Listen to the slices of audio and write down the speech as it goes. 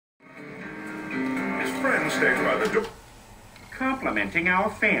friend stays by the door, complimenting our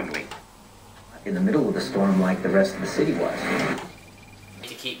family. In the middle of the storm like the rest of the city was.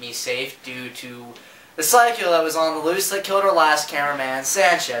 To keep me safe due to the psycho that was on the loose that killed our last cameraman,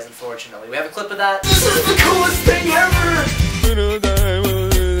 Sanchez, unfortunately. We have a clip of that. This is the coolest thing ever!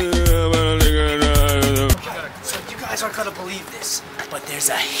 So you guys aren't gonna believe this, but there's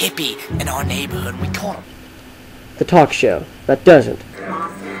a hippie in our neighborhood. We caught him. The talk show that doesn't.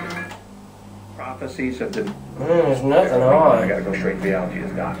 Prophecies have been... There's nothing on. I gotta go straight to reality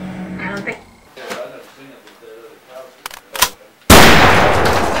as God. I don't think...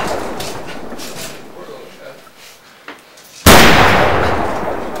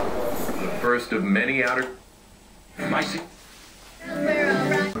 The first of many outer... My...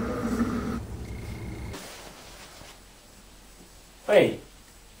 Wait.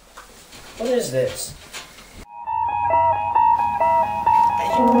 What is this?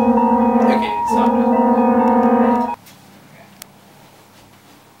 Okay, stop it.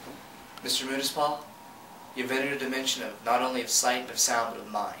 Mr. Moodispaw, you've entered a dimension of not only of sight, but of sound, but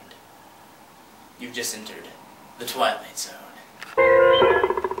of mind. You've just entered the Twilight Zone.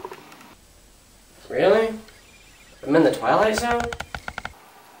 Really? I'm in the Twilight Zone?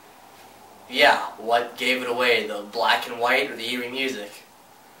 Yeah, what gave it away? The black and white or the eerie music?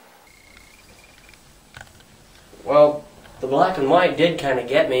 Well, the black and white did kind of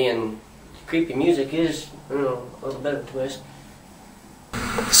get me, and creepy music is, I don't know, a little bit of a twist.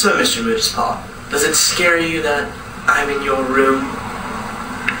 So, Mr. Moodispaw, does it scare you that I'm in your room?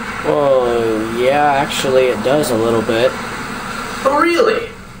 Well, yeah, actually it does a little bit. Oh, really?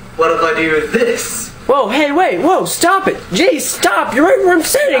 What if I do this? Whoa, hey, wait, whoa, stop it! Jeez, stop! You're right where I'm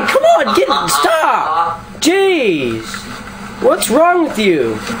sitting! Come on, get it, stop! Jeez! What's wrong with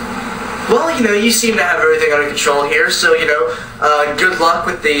you? Well, you know, you seem to have everything under control here, so, you know, good luck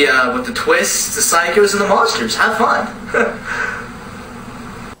with the twists, the psychos, and the monsters. Have fun!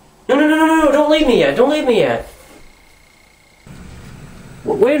 No, don't leave me yet, don't leave me yet.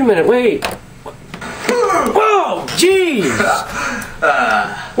 Wait a minute, wait. Whoa, jeez!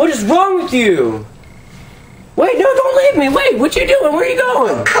 What is wrong with you? Wait, no, don't leave me. Wait, what you doing? Where are you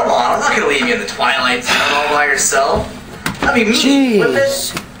going? Oh, come on, I'm not gonna leave you in the Twilight Zone all by yourself. I mean,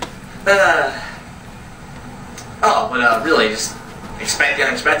 jeez. Really, just expect the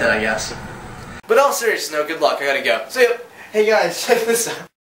unexpected, I guess. But all seriousness, no, good luck. I gotta go. See ya. Hey guys, check this out.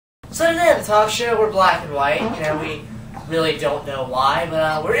 So today at the talk show, we're black and white. You know, we really don't know why,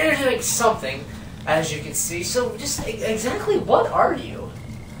 but we're interviewing something, as you can see. So, just exactly what are you?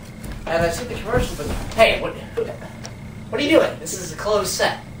 And I've seen the commercial, but hey, what are you doing? This is a closed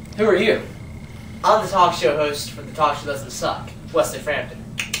set. Who are you? I'm the talk show host for The Talk Show Doesn't Suck, Wesley Frampton.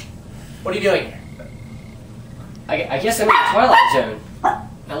 What are you doing here? I guess I'm in the Twilight Zone.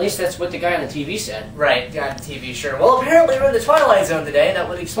 At least that's what the guy on the TV said. Right, the guy on the TV, sure. Well, apparently we're in the Twilight Zone today. That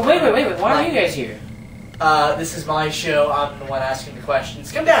would explain... Wait. Why are you guys here? This is my show. I'm the one asking the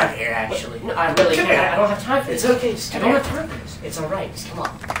questions. Come down here, actually. No, I really can't. I don't have time for this. It's okay. Just come here. I don't have time for this. It's alright. Just come on.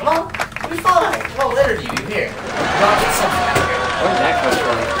 Come on. It'll be fine. Come on, we'll interview you here. I'll get something out here. Where's that come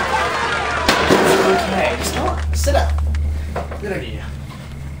from? It's okay. Just come on. Sit up. Interview you.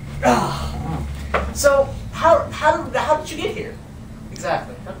 So, how did you get here?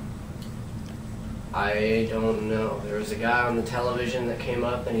 Exactly. Huh? I don't know. There was a guy on the television that came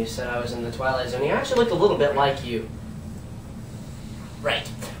up and he said I was in the Twilight Zone. He actually looked a little bit like you. Right.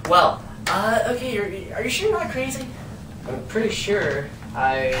 Well, okay, are you sure you're not crazy? I'm pretty sure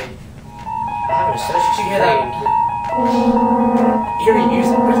I have an associate. Hear that? Hearing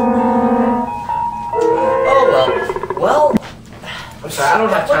music. Oh, well, I'm sorry, I don't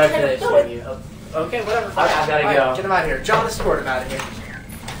have time for this with you. Okay, whatever. Fine. I gotta Right, go. get him out of here. John, escort him out of here.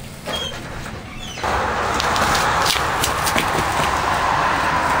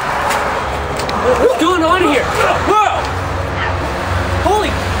 What's going on here? Whoa!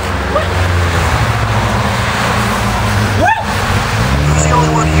 Holy... What? Who's the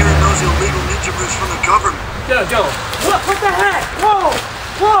only one here who knows illegal ninja moves from the government? No, don't. What the heck? Whoa!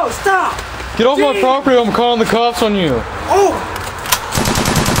 Whoa, stop! Get off my property, I'm calling the cops on you. Oh!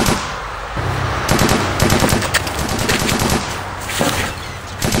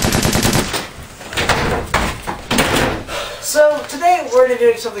 So, today we're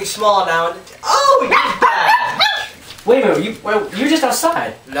doing something small now. Oh, you're back! Wait a minute, you're just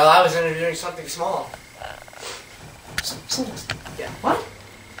outside. No, I was interviewing something small. Yeah. What?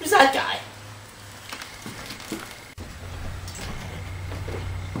 Who's that guy?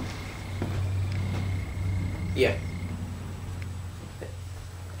 Yeah.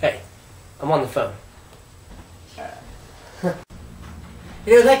 Hey, I'm on the phone.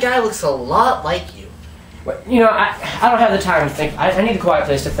 You know, that guy looks a lot like you. You know, I don't have the time to think. I need a quiet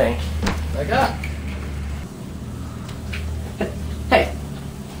place to think. Like that. Hey,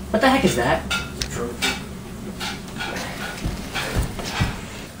 what the heck is that?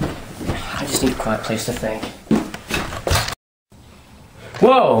 I just need a quiet place to think.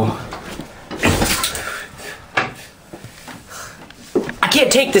 Whoa! I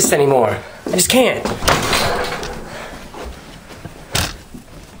can't take this anymore. I just can't.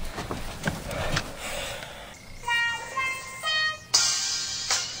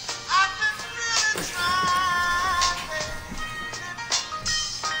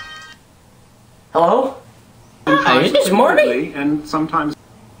 Hello? Hi, is this Marty? And sometimes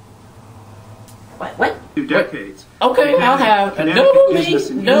What? 2 decades. Okay, I'll have a double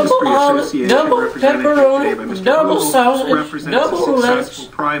meat, double omelet, double pepperoni, double sausage, double lettuce,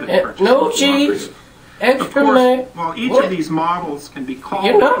 no cheese, extra mayo. While each What? of these models can be called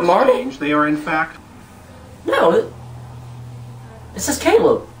You're not Marty. strange, they are in fact No, this is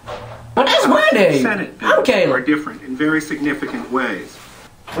Caleb. But that's my name. Senate bills I'm are Caleb. different in very significant ways.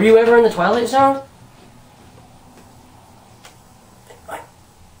 Were you ever in the Twilight Zone? What?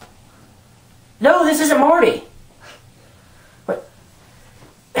 No, this isn't Marty. What?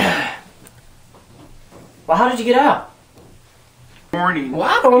 Well, how did you get out? Morning Well,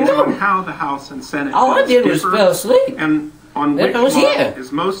 I don't is know. on how the House and Senate All I bills did was differ fell asleep. and on Then which I was law here.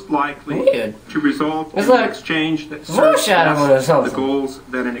 is most likely Weird. to result It's in like an exchange that serves foreshadowing or best something. the goals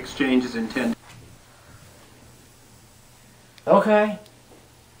that an exchange is intended Okay.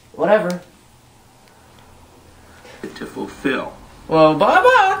 Whatever. to fulfill. Well,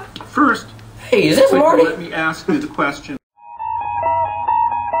 bye-bye. First, Hey, is this Marty? let me ask you the question.